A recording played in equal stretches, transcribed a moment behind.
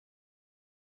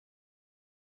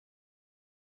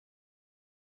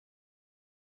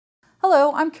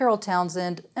Hello, I'm Carol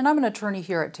Townsend, and I'm an attorney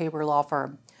here at Tabor Law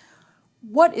Firm.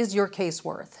 What is your case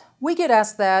worth? We get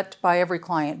asked that by every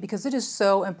client because it is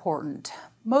so important.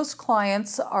 Most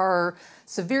clients are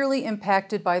severely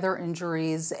impacted by their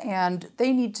injuries, and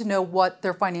they need to know what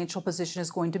their financial position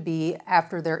is going to be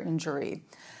after their injury.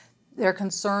 They're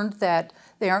concerned that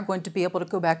they aren't going to be able to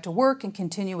go back to work and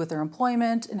continue with their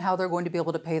employment and how they're going to be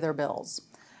able to pay their bills.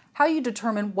 How you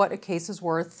determine what a case is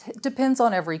worth depends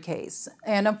on every case,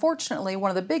 and unfortunately one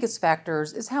of the biggest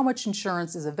factors is how much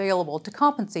insurance is available to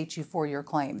compensate you for your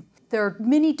claim. There are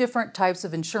many different types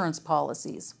of insurance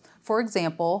policies. For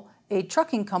example, a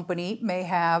trucking company may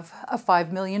have a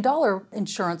 $5 million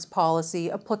insurance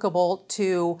policy applicable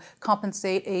to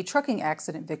compensate a trucking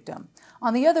accident victim.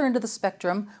 On the other end of the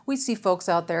spectrum, we see folks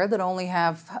out there that only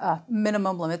have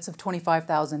minimum limits of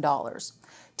 $25,000.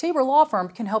 Tabor Law Firm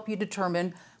can help you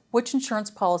determine which insurance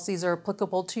policies are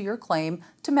applicable to your claim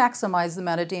to maximize the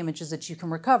amount of damages that you can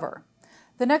recover.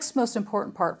 The next most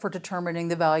important part for determining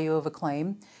the value of a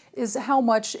claim is how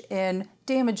much in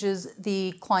damages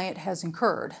the client has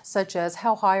incurred, such as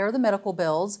how high are the medical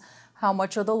bills, how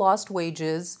much are the lost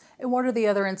wages, and what are the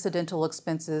other incidental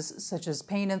expenses, such as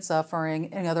pain and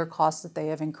suffering and other costs that they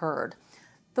have incurred.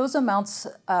 Those amounts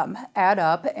add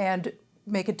up and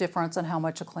make a difference on how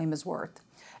much a claim is worth.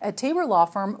 At Tabor Law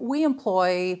Firm, we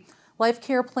employ life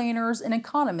care planners and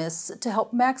economists to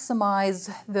help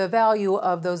maximize the value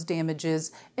of those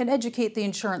damages and educate the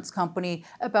insurance company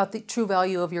about the true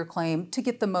value of your claim to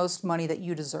get the most money that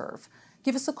you deserve.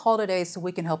 Give us a call today so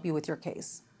we can help you with your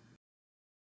case.